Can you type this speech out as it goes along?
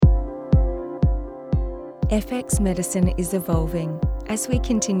FX Medicine is evolving. As we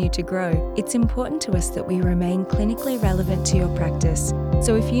continue to grow, it's important to us that we remain clinically relevant to your practice.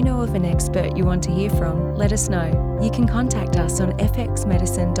 So if you know of an expert you want to hear from, let us know. You can contact us on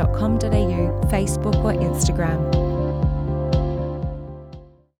fxmedicine.com.au, Facebook or Instagram.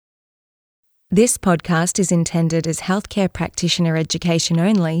 This podcast is intended as healthcare practitioner education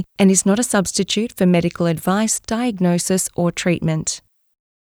only and is not a substitute for medical advice, diagnosis or treatment.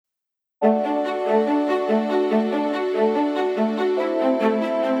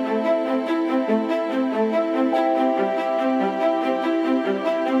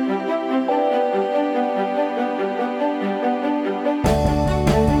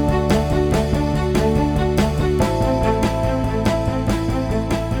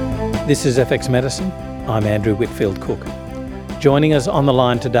 This is FX Medicine. I'm Andrew Whitfield Cook. Joining us on the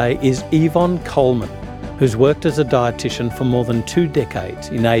line today is Yvonne Coleman, who's worked as a dietitian for more than 2 decades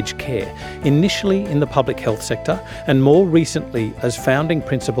in aged care, initially in the public health sector and more recently as founding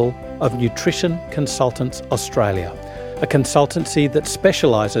principal of Nutrition Consultants Australia, a consultancy that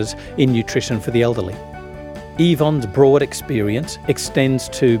specialises in nutrition for the elderly. Yvonne's broad experience extends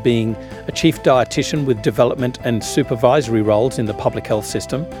to being a chief dietitian with development and supervisory roles in the public health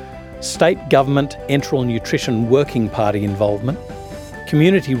system, state government enteral nutrition working party involvement,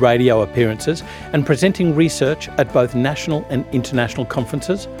 community radio appearances, and presenting research at both national and international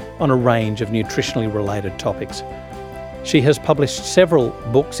conferences on a range of nutritionally related topics. She has published several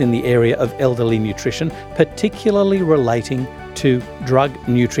books in the area of elderly nutrition, particularly relating to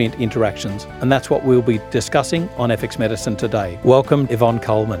drug-nutrient interactions, and that's what we'll be discussing on FX Medicine today. Welcome, Yvonne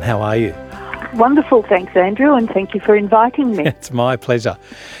Coleman. How are you? Wonderful, thanks Andrew, and thank you for inviting me. It's my pleasure.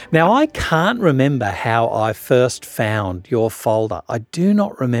 Now, I can't remember how I first found your folder. I do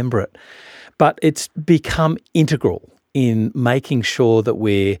not remember it, but it's become integral in making sure that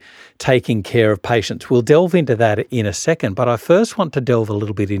we're taking care of patients. We'll delve into that in a second, but I first want to delve a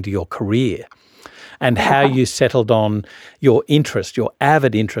little bit into your career and how you settled on your interest, your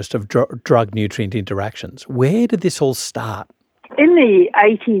avid interest of drug-nutrient interactions. Where did this all start? In the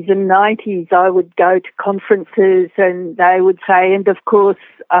 80s and 90s, I would go to conferences and they would say, and of course,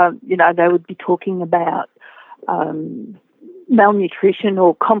 they would be talking about malnutrition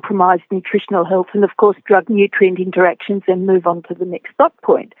or compromised nutritional health and, of course, drug-nutrient interactions and move on to the next dot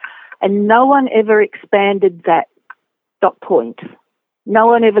point. And no one ever expanded that dot point. No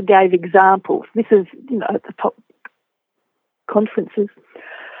one ever gave examples. This is, at the top conferences.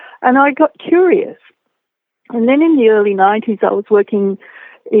 And I got curious. And then in the early 90s, I was working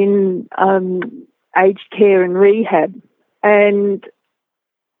in aged care and rehab, and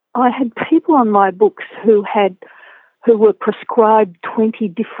I had people on my books who were prescribed 20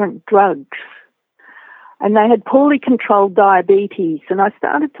 different drugs, and they had poorly controlled diabetes. And I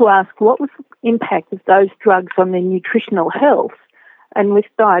started to ask what was the impact of those drugs on their nutritional health. And with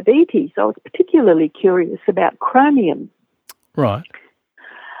diabetes, I was particularly curious about chromium. Right.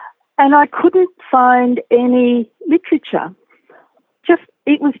 And I couldn't find any literature.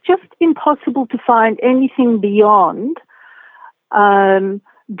 It was just impossible to find anything beyond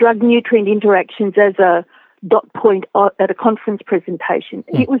drug-nutrient interactions as a dot point at a conference presentation.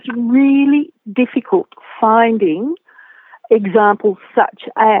 It was really difficult finding examples such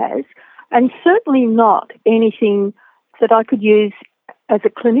as, and certainly not anything that I could use as a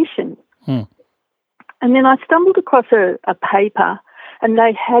clinician. And then I stumbled across a paper, and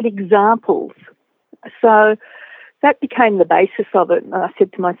they had examples. So that became the basis of it. And I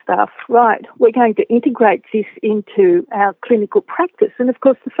said to my staff, right, we're going to integrate this into our clinical practice. And of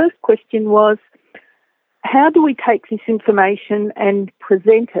course, the first question was, how do we take this information and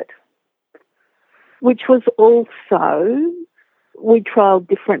present it? Which was also, we trialled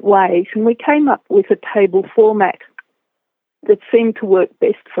different ways, and we came up with a table format that seemed to work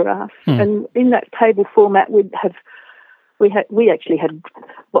best for us. And in that table format, we actually had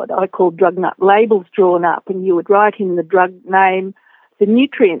what I call drug nut labels drawn up, and you would write in the drug name, the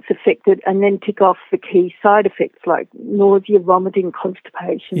nutrients affected, and then tick off the key side effects like nausea, vomiting,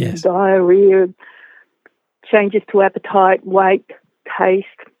 constipation, diarrhea, changes to appetite, weight, taste.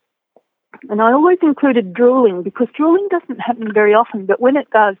 And I always included drooling because drooling doesn't happen very often, but when it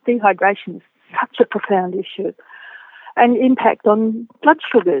does, dehydration is such a profound issue, and impact on blood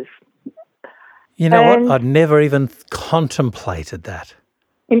sugars. You know what? I'd never even contemplated that.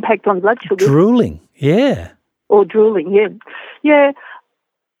 Impact on blood sugar. Drooling, yeah. Or drooling, yeah. Yeah,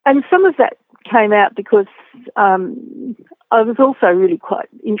 and some of that came out because I was also really quite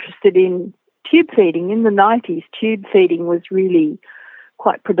interested in tube feeding. In the 90s, tube feeding was really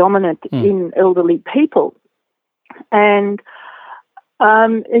quite predominant in elderly people. And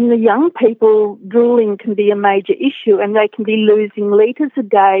In the young people, drooling can be a major issue, and they can be losing litres a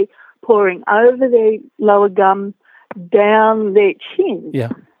day, pouring over their lower gum, down their chin.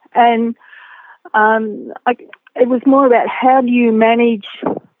 Yeah. And it was more about how do you manage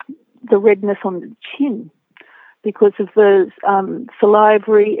the redness on the chin because of the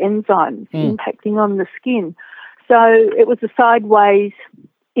salivary enzymes impacting on the skin. So it was a sideways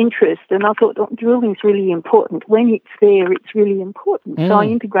interest, and I thought drooling's really important. When it's there, it's really important. So I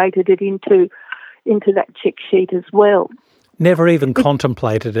integrated it into that check sheet as well. Never even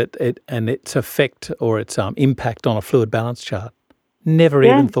contemplated it and its effect or its impact on a fluid balance chart. Never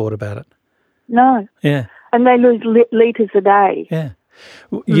even thought about it. No. Yeah. And they lose litres a day. Yeah.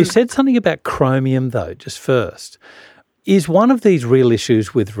 You said something about chromium, though, just first. Is one of these real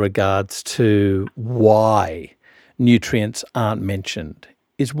issues with regards to why nutrients aren't mentioned?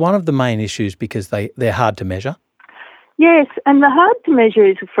 Is one of the main issues because they're hard to measure? Yes, and the hard to measure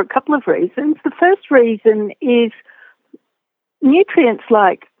is for a couple of reasons. The first reason is nutrients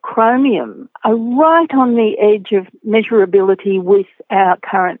like chromium are right on the edge of measurability with our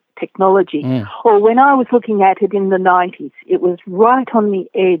current technology. Or when I was looking at it in the 90s, it was right on the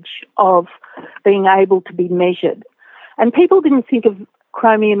edge of being able to be measured. And people didn't think of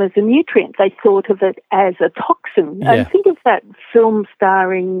chromium as a nutrient. They thought of it as a toxin. Yeah. And think of that film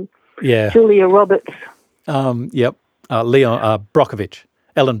starring Julia Roberts. Yep. Leon Brockovich.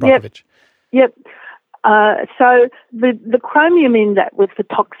 Ellen Brockovich. Yep. So the chromium in that was the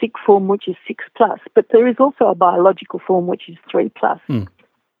toxic form, which is 6+, but there is also a biological form, which is 3+.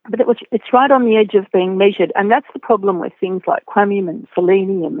 But it's right on the edge of being measured, and that's the problem with things like chromium and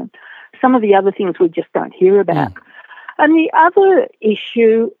selenium and some of the other things we just don't hear about. And the other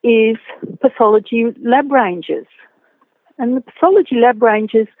issue is pathology lab ranges. And the pathology lab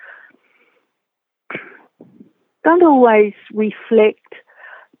ranges don't always reflect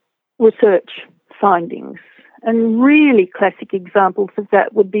research findings. And really classic examples of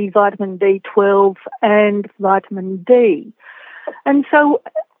that would be vitamin B12 and vitamin D. And so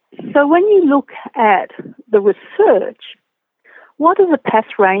when you look at the research, what are the path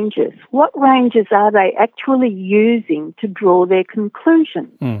ranges? What ranges are they actually using to draw their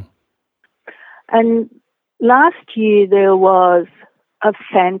conclusion? And last year there was a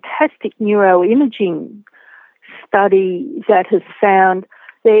fantastic neuroimaging study that has found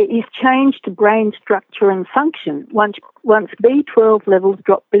there is change to brain structure and function once B12 levels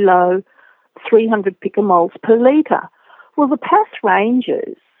drop below 300 picomoles per litre. Well, the path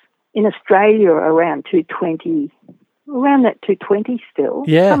ranges in Australia are around 220, around that 220 still.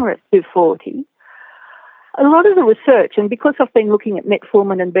 Some are at 240. A lot of the research, and because I've been looking at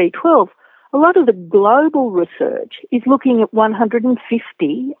metformin and B12, a lot of the global research is looking at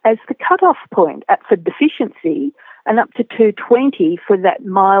 150 as the cutoff point for deficiency and up to 220 for that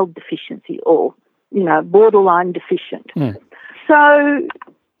mild deficiency or, borderline deficient.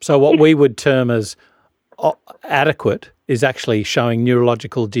 So what we would term as adequate is actually showing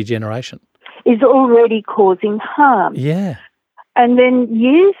neurological degeneration. Is already causing harm. Yeah. And then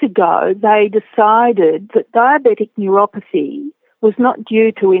years ago, they decided that diabetic neuropathy was not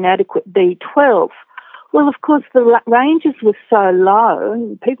due to inadequate B12. Well, of course, the ranges were so low,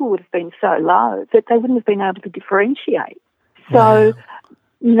 and people would have been so low, that they wouldn't have been able to differentiate. So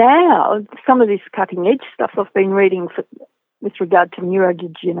now, some of this cutting-edge stuff I've been reading with regard to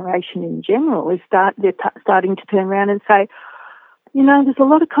neurodegeneration in general is they're starting to turn around and say, there's a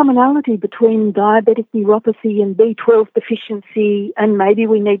lot of commonality between diabetic neuropathy and B12 deficiency, and maybe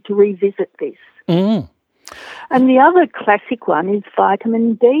we need to revisit this. And the other classic one is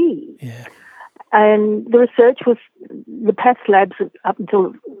vitamin D. Yeah. And the research was, the path labs up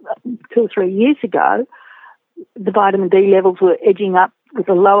until 2 or 3 years ago, the vitamin D levels were edging up with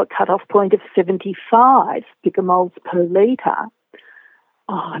a lower cutoff point of 75 picomoles per litre.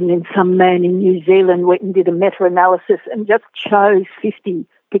 And then some man in New Zealand went and did a meta-analysis and just chose 50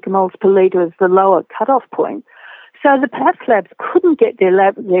 picomoles per litre as the lower cutoff point. So the path labs couldn't get their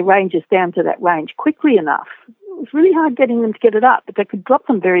ranges down to that range quickly enough. It was really hard getting them to get it up, but they could drop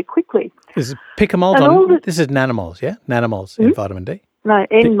them very quickly. This is picomoles this is nanomoles, yeah? Nanomoles in vitamin D. No,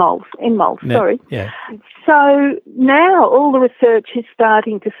 Nmoles, sorry. Yeah. So now all the research is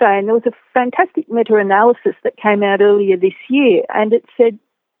starting to say, and there was a fantastic meta-analysis that came out earlier this year, and it said,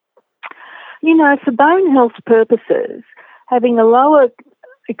 for bone health purposes, having a lower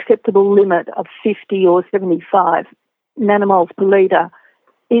acceptable limit of 50 or 75 nanomoles per litre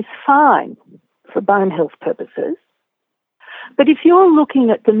is fine for bone health purposes. But if you're looking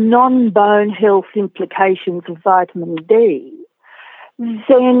at the non-bone health implications of vitamin D,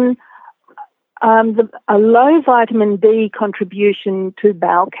 then A low vitamin D contribution to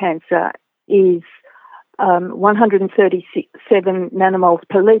bowel cancer is 137 nanomoles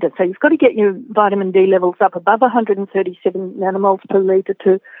per litre. So you've got to get your vitamin D levels up above 137 nanomoles per litre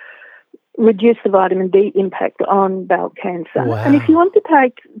to reduce the vitamin D impact on bowel cancer. Wow. And if you want to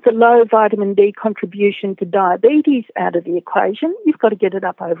take the low vitamin D contribution to diabetes out of the equation, you've got to get it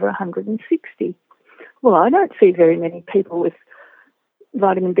up over 160. Well, I don't see very many people with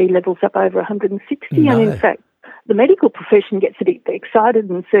vitamin D levels up over 160. No. And in fact, the medical profession gets a bit excited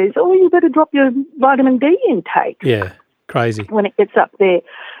and says, oh, you better drop your vitamin D intake. Yeah, crazy. When it gets up there.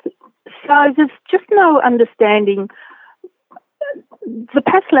 So there's just no understanding. The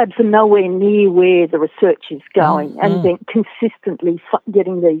path labs are nowhere near where the research is going and then consistently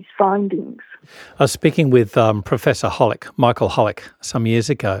getting these findings. I was speaking with Professor Hollick, Michael Hollick, some years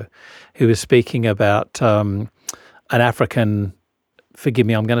ago, who was speaking about an African, forgive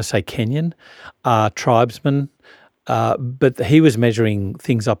me, I'm going to say Kenyan, tribesman, but he was measuring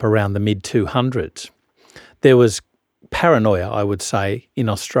things up around the mid-200s. There was paranoia, I would say, in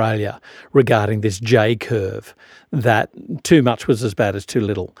Australia regarding this J curve, that too much was as bad as too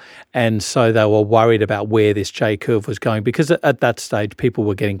little. And so they were worried about where this J curve was going, because at that stage people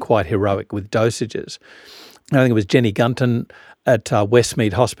were getting quite heroic with dosages. I think it was Jenny Gunton at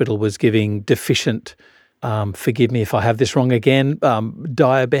Westmead Hospital was giving deficient, forgive me if I have this wrong again,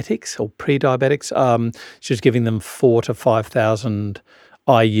 diabetics or pre-diabetics. She was giving them 4,000 to 5,000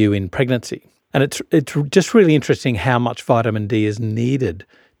 IU in pregnancy. And it's just really interesting how much vitamin D is needed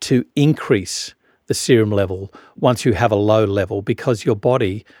to increase the serum level once you have a low level, because your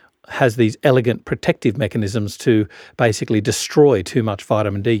body has these elegant protective mechanisms to basically destroy too much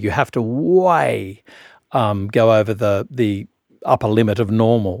vitamin D. You have to way go over the upper limit of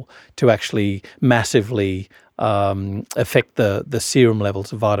normal to actually massively affect the serum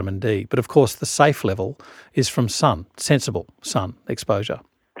levels of vitamin D. But of course, the safe level is from sun, sensible sun exposure.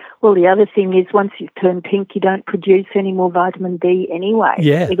 Well, the other thing is once you've turned pink, you don't produce any more vitamin D anyway.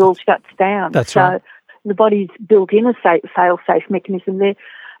 Yeah. It all shuts down. That's right. So the body's built in a fail-safe mechanism there.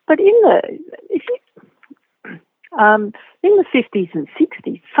 But in the 50s and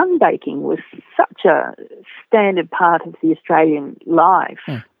 60s, sunbaking was such a standard part of the Australian life.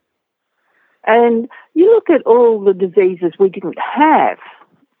 Mm. And you look at all the diseases we didn't have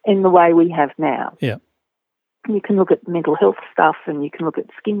in the way we have now. Yeah. You can look at mental health stuff, and you can look at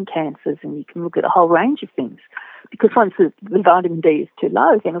skin cancers, and you can look at a whole range of things. Because once the vitamin D is too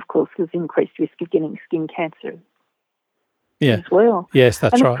low, then of course there's increased risk of getting skin cancer as well. Yes,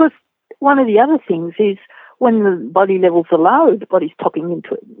 that's right. And of course, one of the other things is when the body levels are low, the body's tapping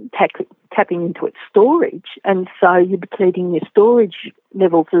into its storage, and so you're depleting your storage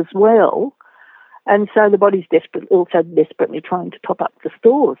levels as well. And so the body's desperately trying to top up the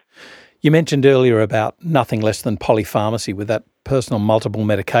stores. You mentioned earlier about nothing less than polypharmacy with that personal multiple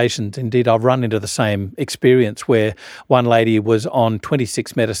medications. Indeed, I've run into the same experience where one lady was on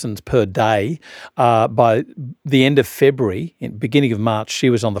 26 medicines per day. By the end of February, beginning of March,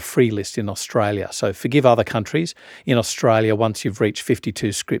 she was on the free list in Australia. So forgive other countries. In Australia, once you've reached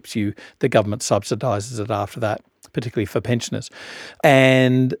 52 scripts, the government subsidises it after that, particularly for pensioners.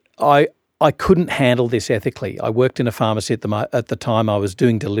 And I couldn't handle this ethically. I worked in a pharmacy at the time. I was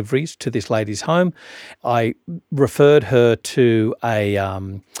doing deliveries to this lady's home. I referred her to a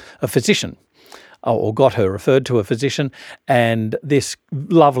physician, or got her referred to a physician, and this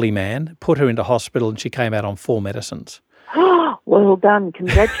lovely man put her into hospital, and she came out on 4 medicines. Well done.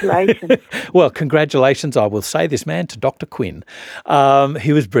 Congratulations. Well, congratulations, I will say this man, to Dr. Quinn.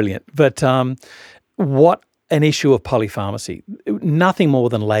 He was brilliant. But what an issue of polypharmacy, nothing more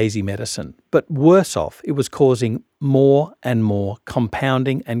than lazy medicine, but worse off, it was causing more and more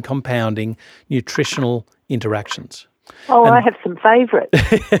compounding nutritional interactions. Oh, I have some favourites.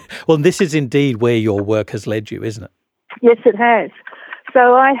 Well, this is indeed where your work has led you, isn't it? Yes, it has.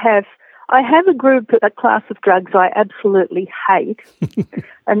 So I have a class of drugs I absolutely hate,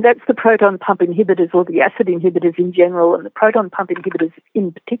 and that's the proton pump inhibitors, or the acid inhibitors in general, and the proton pump inhibitors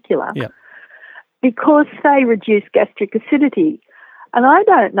in particular. Yeah. Because they reduce gastric acidity. And I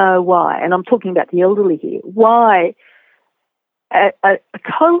don't know why, and I'm talking about the elderly here, why a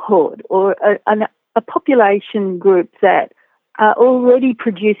cohort or a population group that are already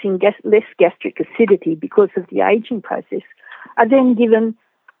producing less gastric acidity because of the ageing process are then given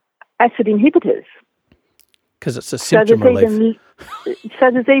acid inhibitors. Because it's a symptom relief. So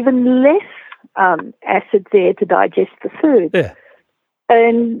there's even less acid there to digest the food. Yeah.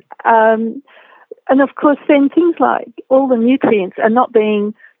 And of course, then things like all the nutrients are not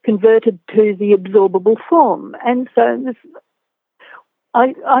being converted to the absorbable form. And so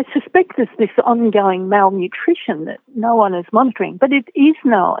I suspect there's this ongoing malnutrition that no one is monitoring, but it is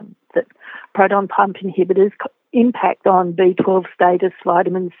known that proton pump inhibitors impact on B12 status,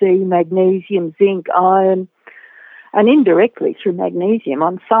 vitamin C, magnesium, zinc, iron, and indirectly through magnesium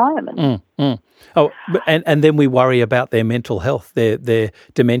on thiamine. Oh, and then we worry about their mental health, their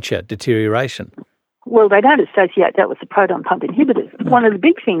dementia, deterioration. Well, they don't associate that with the proton pump inhibitors. One of the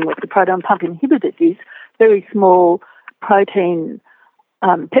big things with the proton pump inhibitors is very small protein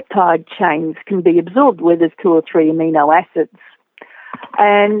peptide chains can be absorbed where there's 2 or 3 amino acids.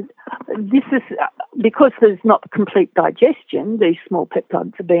 And this is because there's not complete digestion, these small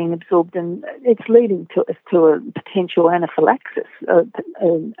peptides are being absorbed and it's leading to a potential anaphylaxis,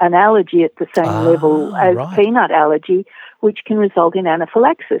 an allergy at the same level as peanut allergy, which can result in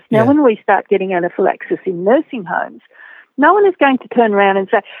anaphylaxis. Now, when we start getting anaphylaxis in nursing homes, no one is going to turn around and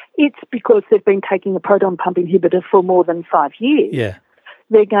say it's because they've been taking a proton pump inhibitor for more than 5 years. Yeah.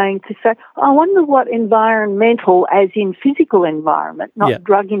 They're going to say, I wonder what environmental, as in physical environment, not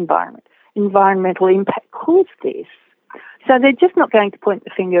drug environmental impact caused this. So they're just not going to point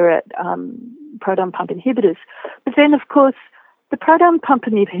the finger at proton pump inhibitors. But then, of course, the proton pump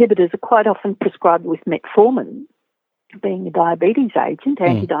inhibitors are quite often prescribed with metformin, being a diabetes agent,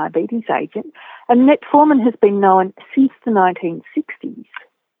 anti-diabetes agent. And metformin has been known since the 1960s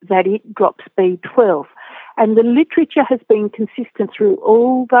that it drops B12. And the literature has been consistent through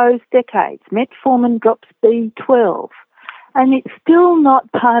all those decades. Metformin drops B12. And it's still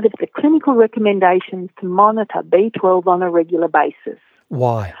not part of the clinical recommendations to monitor B12 on a regular basis.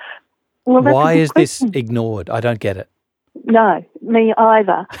 Why? Well, why is this ignored? I don't get it. No, me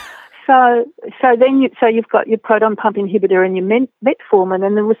either. So you've got your proton pump inhibitor and your metformin,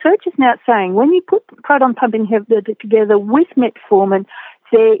 and the research is now saying when you put proton pump inhibitor together with metformin,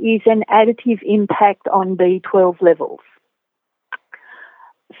 there is an additive impact on B12 levels.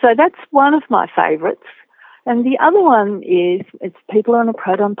 So that's one of my favourites. And the other one is, it's people on a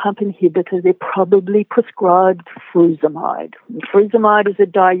proton pump inhibitor, they're probably prescribed frusemide. And frusemide is a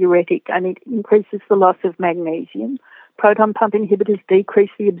diuretic and it increases the loss of magnesium. Proton pump inhibitors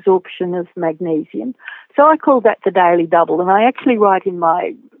decrease the absorption of magnesium. So I call that the daily double. And I actually write in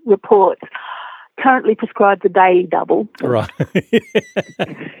my report, currently prescribed the daily double. Right.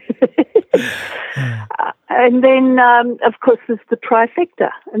 And then, of course, there's the trifecta.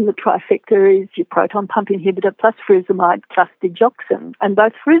 And the trifecta is your proton pump inhibitor plus frusemide plus digoxin. And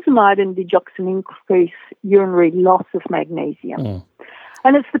both frusemide and digoxin increase urinary loss of magnesium.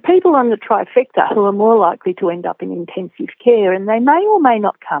 And it's the people on the trifecta who are more likely to end up in intensive care, and they may or may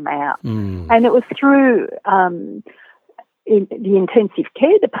not come out. And it was through in the intensive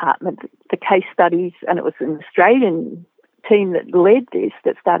care department, the case studies, and it was an Australian team that led this,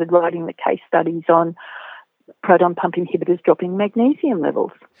 that started writing the case studies on proton pump inhibitors dropping magnesium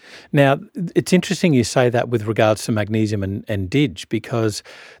levels. Now, it's interesting you say that with regards to magnesium and DIG, because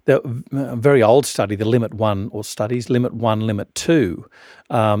the very old study, the Limit 1, or studies, Limit 1, Limit 2,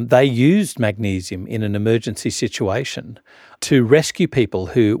 they used magnesium in an emergency situation to rescue people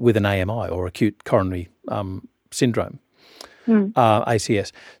who with an AMI, or acute coronary syndrome,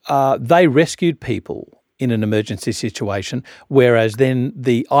 ACS. They rescued people in an emergency situation, whereas then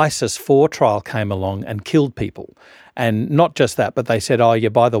the ISIS-4 trial came along and killed people. And not just that, but they said, oh, yeah,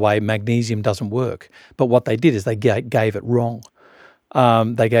 by the way, magnesium doesn't work. But what they did is they gave it wrong.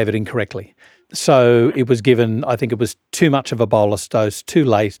 They gave it incorrectly. So it was given, I think it was too much of a bolus dose, too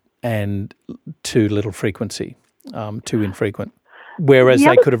late, and too little frequency, too infrequent, whereas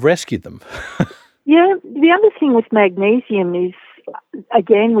they could have rescued them. Yeah, the other thing with magnesium is,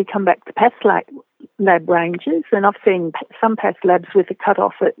 again, we come back to PAS lab ranges, and I've seen some PAS labs with a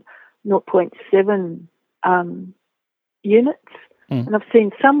cutoff at 0.7 units, and I've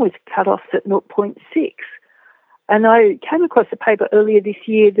seen some with cutoffs at 0.6. And I came across a paper earlier this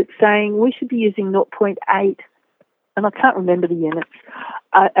year that's saying we should be using 0.8, and I can't remember the units,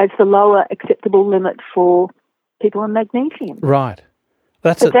 as the lower acceptable limit for people on magnesium. Right.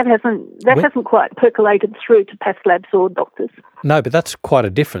 That hasn't quite percolated through to PAS labs or doctors. No, but that's quite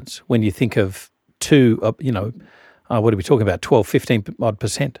a difference when you think of what are we talking about, 12,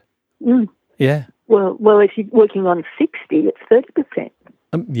 15% odd? Yeah. Well, if you're working on 60, it's 30%.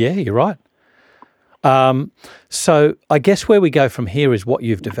 Yeah, you're right. So I guess where we go from here is what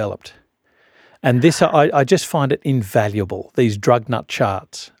you've developed. And this, I just find it invaluable, these drug nut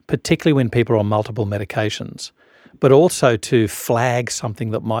charts, particularly when people are on multiple medications, but also to flag something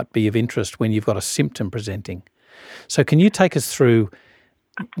that might be of interest when you've got a symptom presenting. So can you take us through,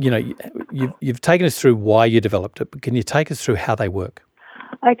 you've taken us through why you developed it, but can you take us through how they work?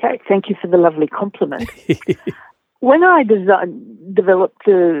 Okay, thank you for the lovely compliment. when I developed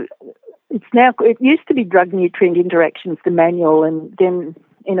it used to be drug-nutrient interactions, the manual, and then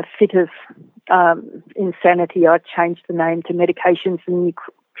in a fit of insanity, I changed the name to Medications and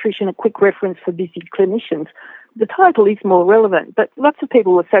Nutrition, a quick reference for busy clinicians. The title is more relevant, but lots of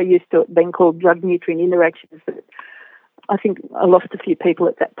people were so used to it being called drug-nutrient interactions that I think I lost a few people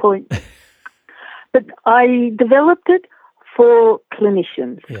at that point. But I developed it for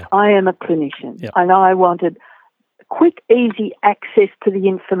clinicians. Yeah. I am a clinician, Yeah. and I wanted quick, easy access to the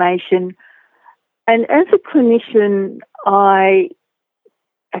information. And as a clinician, I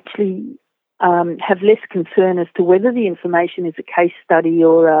actually have less concern as to whether the information is a case study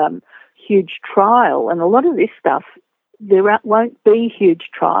or a huge trial. And a lot of this stuff, there won't be huge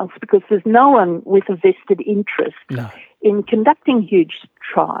trials because there's no one with a vested interest in conducting huge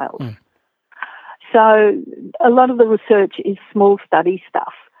trials. So a lot of the research is small study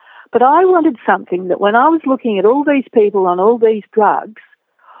stuff. But I wanted something that when I was looking at all these people on all these drugs,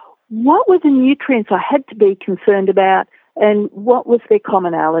 what were the nutrients I had to be concerned about and what was their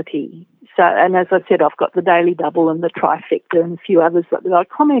commonality? So, and as I said, I've got the Daily Double and the Trifecta and a few others that I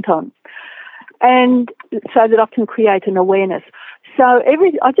comment on. And so that I can create an awareness. So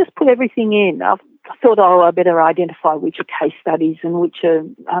I just put everything in. I thought, I better identify which are case studies and which are,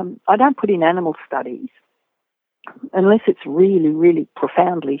 I don't put in animal studies unless it's really, really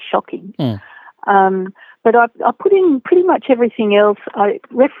profoundly shocking. But I put in pretty much everything else. I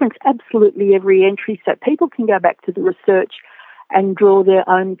reference absolutely every entry so people can go back to the research and draw their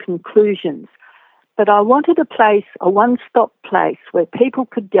own conclusions. But I wanted a one-stop place where people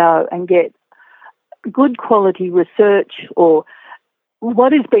could go and get good quality research or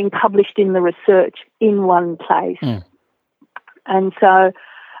what is being published in the research in one place. And so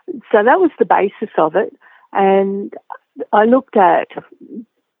that was the basis of it. And I looked at,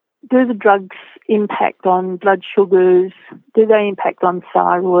 do the drugs impact on blood sugars? Do they impact on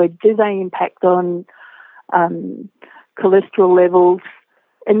thyroid? Do they impact on cholesterol levels?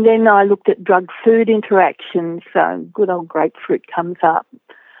 And then I looked at drug-food interactions. So good old grapefruit comes up.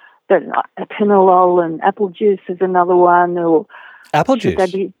 But atenolol and apple juice is another one. Or apple juice?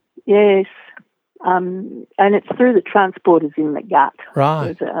 Yes. And it's through the transporters in the gut.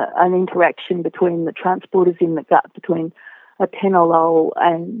 Right. There's an interaction between the transporters in the gut, between atenolol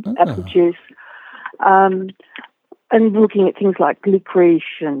and apple juice. And looking at things like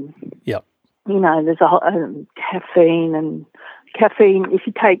licorice and, there's caffeine. And caffeine, if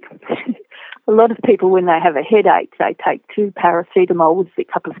you take, a lot of people when they have a headache, they take 2 paracetamol with their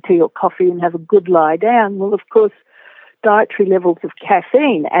cup of tea or coffee and have a good lie down. Well, of course, dietary levels of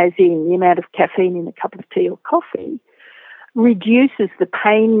caffeine, as in the amount of caffeine in a cup of tea or coffee, reduces the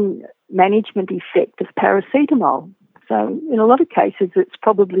pain management effect of paracetamol. So in a lot of cases, it's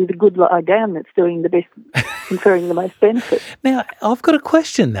probably the good lie down that's doing the best, conferring the most benefit. Now, I've got to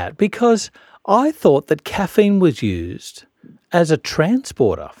question that because I thought that caffeine was used as a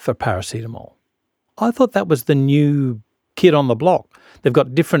transporter for paracetamol. I thought that was the new kid on the block. They've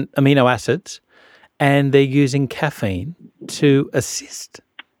got different amino acids and they're using caffeine to assist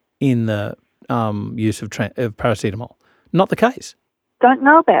in the use of paracetamol. Not the case. Don't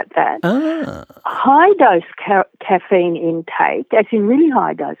know about that. High-dose caffeine intake, as in really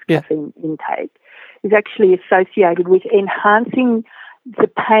high-dose caffeine intake, is actually associated with enhancing the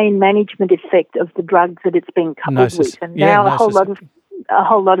pain management effect of the drugs that it's been coupled with. And now a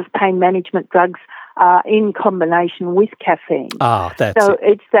whole lot of pain management drugs are in combination with caffeine.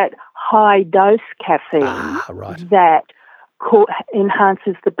 It's that high-dose caffeine that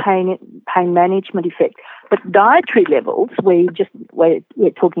enhances the pain management effect. But dietary levels, we're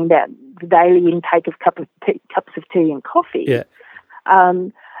talking about the daily intake of cups of tea and coffee.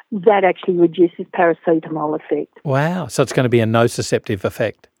 That actually reduces paracetamol effect. Wow! So it's going to be a nociceptive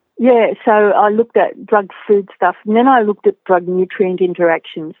effect. Yeah. So I looked at drug-food stuff, and then I looked at drug-nutrient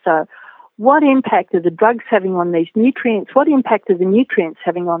interactions. So what impact are the drugs having on these nutrients? What impact are the nutrients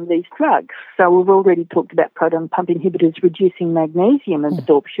having on these drugs? So we've already talked about proton pump inhibitors reducing magnesium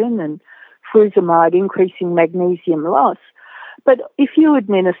absorption and furosemide increasing magnesium loss. But if you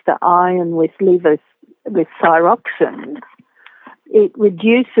administer iron with thyroxine, it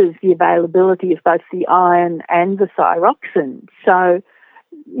reduces the availability of both the iron and the thyroxine. So,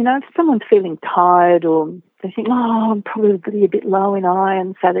 if someone's feeling tired or they think, I'm probably a bit low in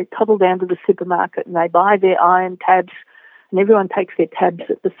iron, so they toddle down to the supermarket and they buy their iron tabs, and everyone takes their tabs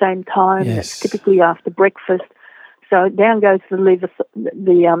at the same time. Yes. It's typically after breakfast. So down goes the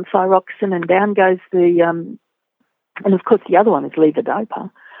thyroxine, and down goes and of course the other one is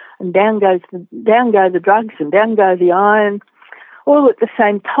levodopa, and down go the drugs, and down go the iron, all at the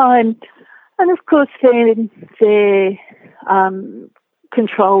same time. And of course, their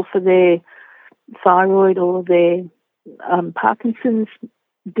control for their thyroid or their Parkinson's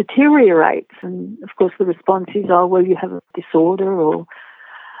deteriorates. And of course, the response is, oh, well, you have a disorder. Or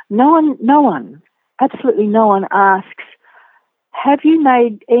no one, absolutely no one asks, have you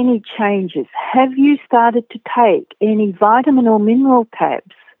made any changes? Have you started to take any vitamin or mineral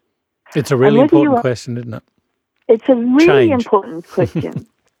tabs? It's a really important question, isn't it? It's a really important question.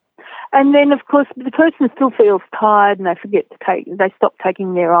 And then, of course, the person still feels tired and they stop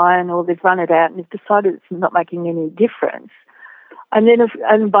taking their iron, or they've run it out and they've decided it's not making any difference. And then,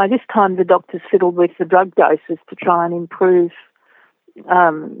 by this time, the doctor's fiddled with the drug doses to try and improve,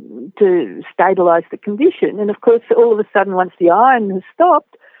 to stabilise the condition. And of course, all of a sudden, once the iron has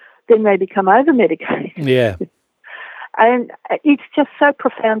stopped, then they become over-medicated. Yeah. And it's just so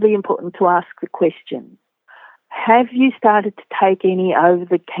profoundly important to ask the question, have you started to take any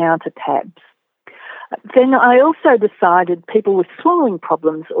over-the-counter tabs? Then I also decided people with swallowing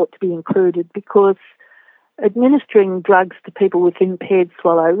problems ought to be included, because administering drugs to people with impaired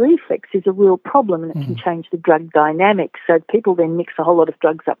swallow reflex is a real problem, and it can change the drug dynamics. So people then mix a whole lot of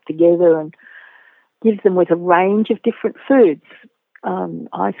drugs up together and give them with a range of different foods,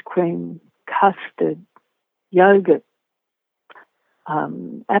 ice cream, custard, yogurt,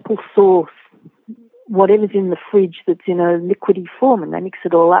 apple sauce, whatever's in the fridge that's in a liquidy form, and they mix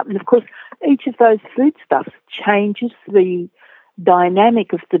it all up. And of course, each of those foodstuffs changes the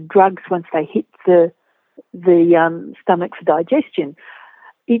dynamic of the drugs once they hit the stomach for digestion.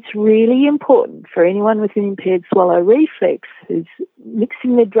 It's really important for anyone with an impaired swallow reflex who's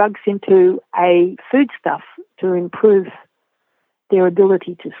mixing their drugs into a foodstuff to improve their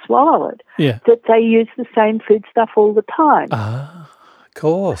ability to swallow it, that they use the same foodstuff all the time. Ah, of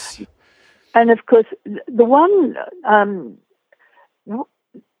course. And of course, the one,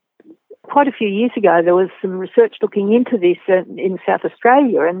 quite a few years ago, there was some research looking into this in South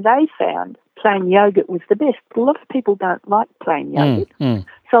Australia, and they found plain yogurt was the best. A lot of people don't like plain yogurt.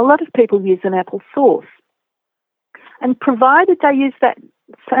 So a lot of people use an apple sauce. And provided they use that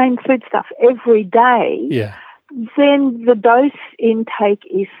same foodstuff every day, then the dose intake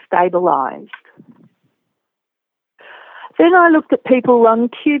is stabilised. Then I looked at people on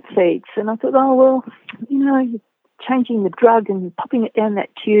tube feeds, and I thought, oh, well, you're changing the drug and popping it down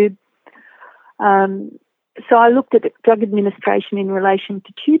that tube. So I looked at drug administration in relation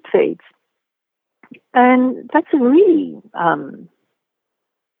to tube feeds. And that's a really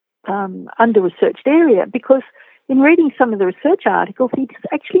under-researched area, because in reading some of the research articles, it's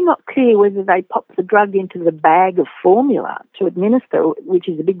actually not clear whether they pop the drug into the bag of formula to administer, which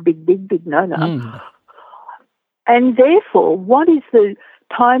is a big no-no. And therefore, what is the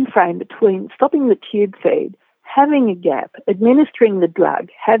time frame between stopping the tube feed, having a gap, administering the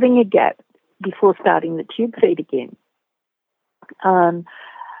drug, having a gap before starting the tube feed again?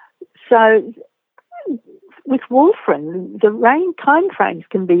 So with warfarin, the time frames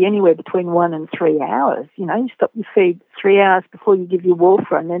can be anywhere between 1 and 3 hours. You stop your feed 3 hours before you give your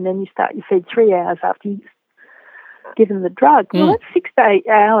warfarin, and then you start your feed 3 hours after you've given the drug. Well, that's 6 to 8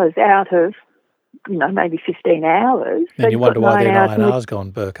 hours out of, maybe 15 hours. And so you wonder why their 9 hours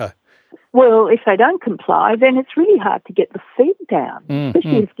gone, Burko. Well, if they don't comply, then it's really hard to get the feed down,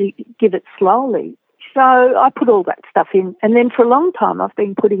 especially if you give it slowly. So I put all that stuff in, and then for a long time I've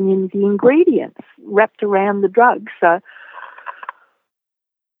been putting in the ingredients wrapped around the drug. So,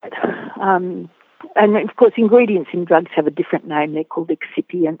 and of course, ingredients in drugs have a different name. They're called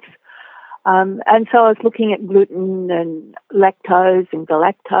excipients. And so I was looking at gluten and lactose and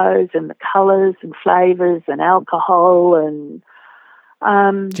galactose and the colours and flavours and alcohol and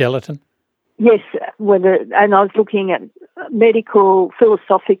gelatin. Yes, and I was looking at medical,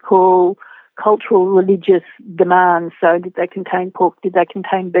 philosophical, cultural, religious demands. So did they contain pork? Did they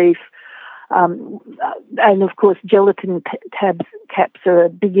contain beef? And of course, gelatin caps are a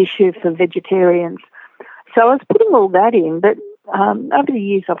big issue for vegetarians. So I was putting all that in, but over the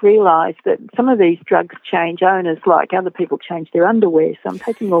years I've realised that some of these drugs change owners like other people change their underwear, so I'm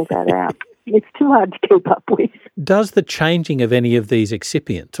taking all that out. It's too hard to keep up with. Does the changing of any of these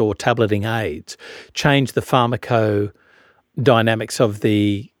excipients or tableting aids change the pharmacodynamics of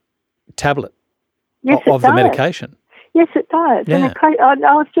the tablet, of the medication? Yes, it does. Yeah. And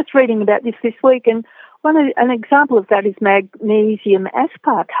I was just reading about this week, and an example of that is magnesium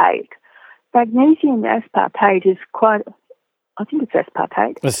aspartate. Magnesium aspartate is I think it's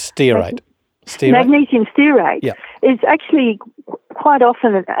aspartate. It's stearate. Magnesium stearate is actually quite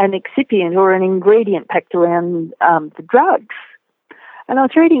often an excipient or an ingredient packed around the drugs. And I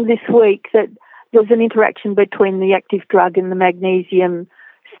was reading this week that there's an interaction between the active drug and the magnesium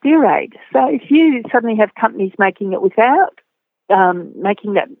steroid. So if you suddenly have companies making it without,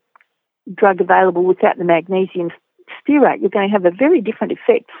 making that drug available without the magnesium stearate, you're going to have a very different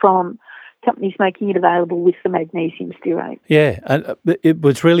effect from companies making it available with the magnesium stearate. Yeah, and it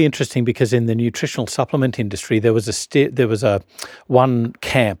was really interesting because in the nutritional supplement industry, there was a one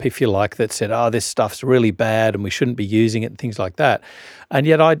camp, if you like, that said, "Oh, this stuff's really bad and we shouldn't be using it," and things like that. And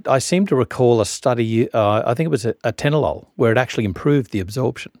yet, I seem to recall a study. I think it was a atenolol, where it actually improved the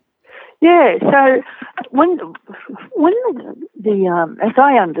absorption. Yeah. So when the as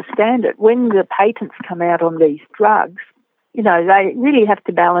I understand it, when the patents come out on these drugs, they really have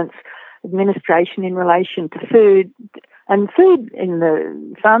to balance administration in relation to food, and food in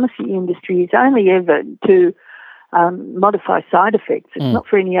the pharmacy industry is only ever to modify side effects. It's not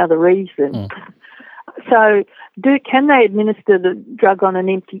for any other reason. So can they administer the drug on an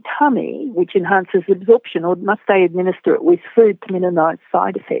empty tummy, which enhances absorption, or must they administer it with food to minimise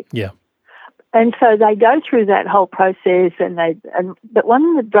side effects? Yeah. And so they go through that whole process, but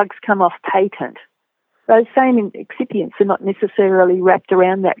when the drugs come off patent, those same excipients are not necessarily wrapped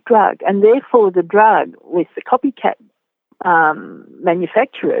around that drug, and therefore the drug with the copycat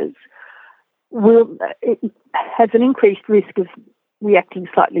manufacturers has an increased risk of reacting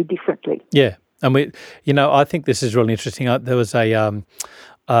slightly differently. Yeah, and I think this is really interesting. There was a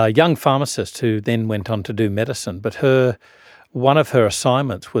young pharmacist who then went on to do medicine, but one of her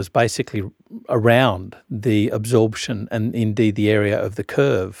assignments was basically around the absorption and indeed the area of the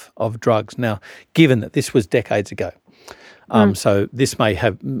curve of drugs. Now, given that this was decades ago, so this may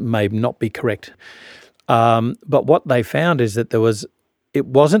not be correct, but what they found is that it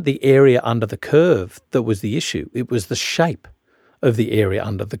wasn't the area under the curve that was the issue. It was the shape of the area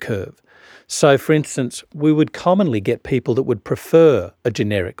under the curve. So, for instance, we would commonly get people that would prefer a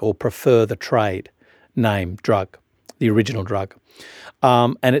generic or prefer the trade name drug, the original drug,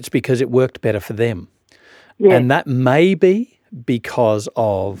 and it's because it worked better for them. Yeah. And that may be because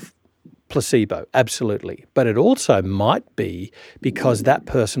of placebo, absolutely. But it also might be because that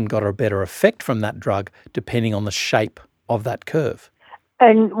person got a better effect from that drug depending on the shape of that curve.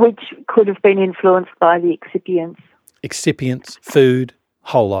 And which could have been influenced by the excipients. Excipients, food,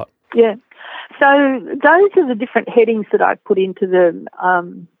 whole lot. Yeah. So those are the different headings that I put into the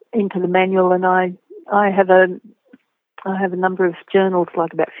manual, and I have a number of journals,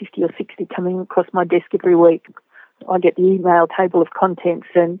 like about 50 or 60, coming across my desk every week. I get the email table of contents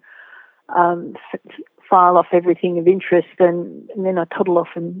and file off everything of interest, and then I toddle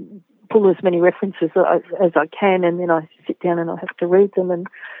off and pull as many references as I can, and then I sit down and I have to read them. And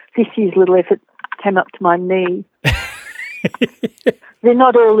this year's little effort came up to my knee. They're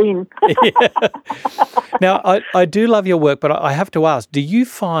not all in. Yeah. Now, I do love your work, but I have to ask, do you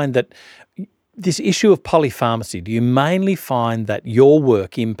find that this issue of polypharmacy, do you mainly find that your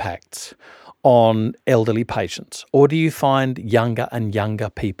work impacts on elderly patients, or do you find younger and younger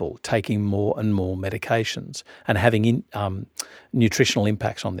people taking more and more medications and having nutritional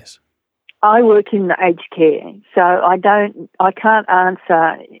impacts on this? I work in the aged care, so I can't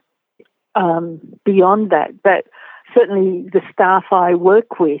answer beyond that, but certainly the staff I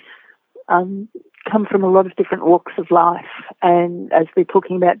work with come from a lot of different walks of life, and as they're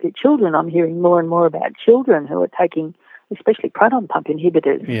talking about their children, I'm hearing more and more about children who are taking especially proton pump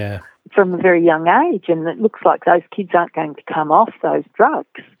inhibitors from a very young age, and it looks like those kids aren't going to come off those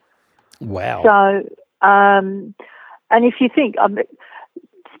drugs. Wow. So, and if you think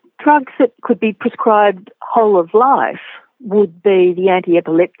drugs that could be prescribed whole of life would be the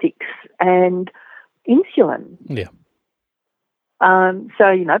anti-epileptics and insulin. Yeah.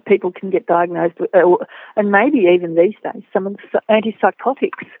 So, people can get diagnosed with, and maybe even these days, some of the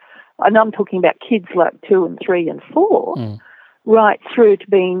antipsychotics, and I'm talking about kids like 2 and 3 and 4, right through to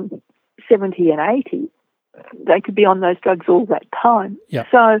being 70 and 80. They could be on those drugs all that time. Yeah.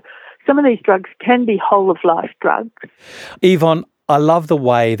 So some of these drugs can be whole-of-life drugs. Yvonne, I love the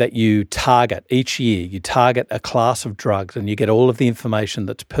way that you target each year. You target a class of drugs and you get all of the information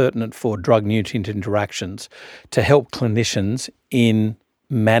that's pertinent for drug-nutrient interactions to help clinicians in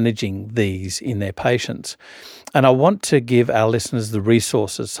managing these in their patients. And I want to give our listeners the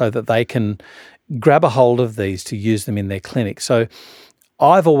resources so that they can grab a hold of these to use them in their clinic. So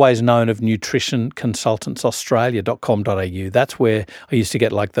I've always known of nutritionconsultantsaustralia.com.au. That's where I used to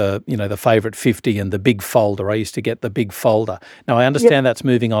get like the favourite 50 and the big folder. I used to get the big folder. Now, I understand that's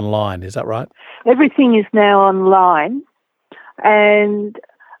moving online. Is that right? Everything is now online, and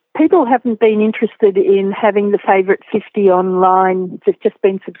people haven't been interested in having the favourite 50 online. They've just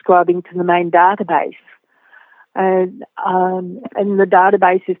been subscribing to the main database. And the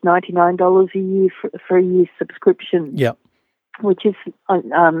database is $99 a year for a year's subscription. Yep. which is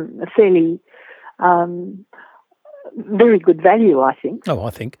a fairly very good value, I think. Oh, I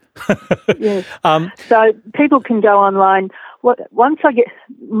think. Yes. So people can go online. Once I get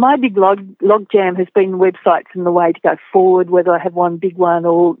my big logjam has been websites and the way to go forward, whether I have one big one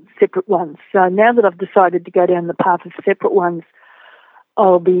or separate ones. So now that I've decided to go down the path of separate ones,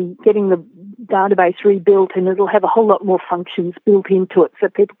 I'll be getting the database rebuilt, and it'll have a whole lot more functions built into it, so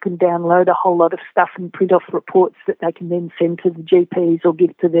people can download a whole lot of stuff and print off reports that they can then send to the GPs or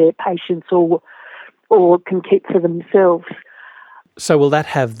give to their patients or can keep for themselves. So will that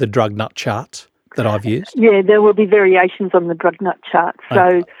have the drug nut charts that I've used? Yeah, there will be variations on the drug nut chart.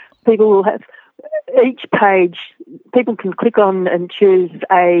 So people will have each page, people can click on and choose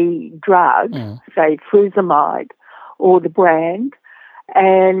a drug, say Frusemide or the brand,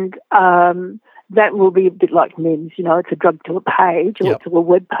 and that will be a bit like MEMS, it's a drug to a page or to a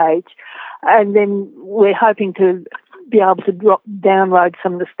web page. And then we're hoping to be able to download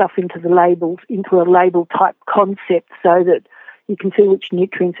some of the stuff into the labels, into a label type concept, so that you can see which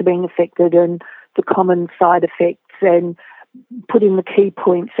nutrients are being affected and the common side effects, and put in the key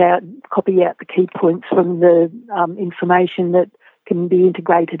points out, copy out the key points from the information that can be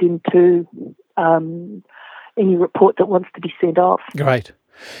integrated into any report that wants to be sent off. Great.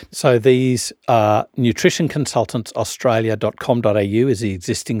 So these are nutritionconsultantsaustralia.com.au is the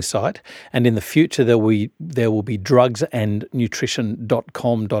existing site, and in the future there will be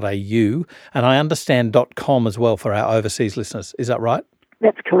drugsandnutrition.com.au, and I understand .com as well for our overseas listeners. Is that right?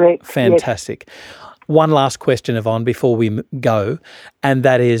 That's correct. Fantastic. Yes. One last question, Yvonne, before we go, and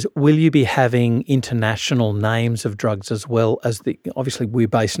that is, will you be having international names of drugs as well as obviously we're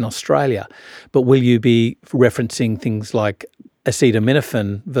based in Australia, but will you be referencing things like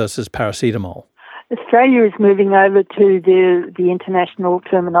acetaminophen versus paracetamol? Australia is moving over to the international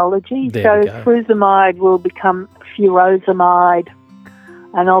terminology. So Frusemide will become furosemide,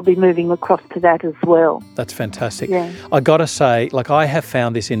 and I'll be moving across to that as well. That's fantastic. Yeah. I got to say, I have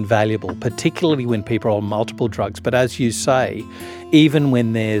found this invaluable, particularly when people are on multiple drugs. But as you say, even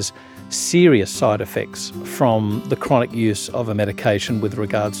when there's serious side effects from the chronic use of a medication with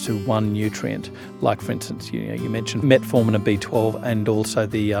regards to one nutrient, like for instance, you mentioned metformin and B12 and also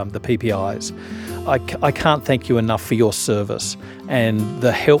the PPIs. I can't thank you enough for your service and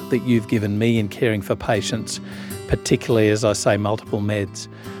the help that you've given me in caring for patients, particularly, as I say, multiple meds.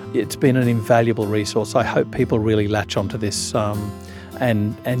 It's been an invaluable resource. I hope people really latch onto this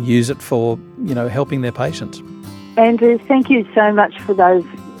and use it for helping their patients. Andrew, thank you so much for those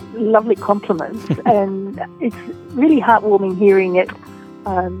lovely compliments, and it's really heartwarming hearing it,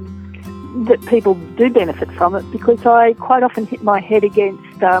 that people do benefit from it, because I quite often hit my head against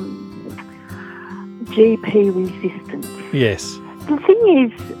GP resistance. Yes. The thing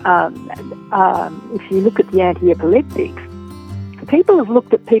is, if you look at the anti-epileptics, people have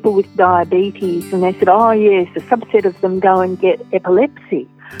looked at people with diabetes and they said, oh yes, a subset of them go and get epilepsy.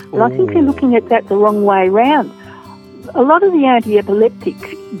 And I think they're looking at that the wrong way round. A lot of the anti-epileptic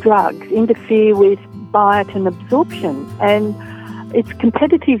drugs interfere with biotin absorption, and it's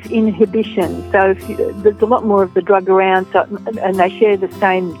competitive inhibition. So there's a lot more of the drug around, and they share the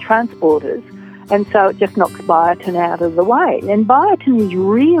same transporters, and so it just knocks biotin out of the way. And biotin is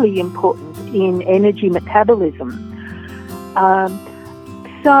really important in energy metabolism.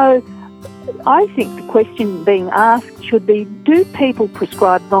 So I think the question being asked should be, do people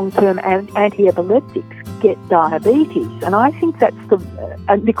prescribed long-term anti-epileptics get diabetes? And I think that's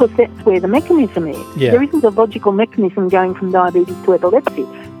because that's where the mechanism is. Yeah. There isn't a logical mechanism going from diabetes to epilepsy,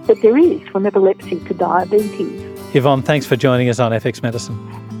 but there is from epilepsy to diabetes. Yvonne, thanks for joining us on FX Medicine.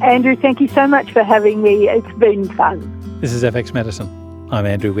 Andrew, thank you so much for having me. It's been fun. This is FX Medicine. I'm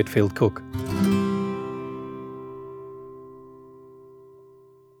Andrew Whitfield Cook.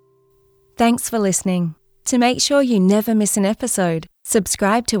 Thanks for listening. To make sure you never miss an episode,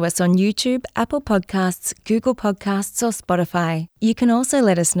 subscribe to us on YouTube, Apple Podcasts, Google Podcasts or Spotify. You can also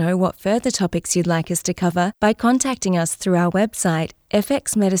let us know what further topics you'd like us to cover by contacting us through our website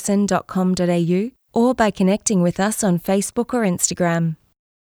fxmedicine.com.au or by connecting with us on Facebook or Instagram.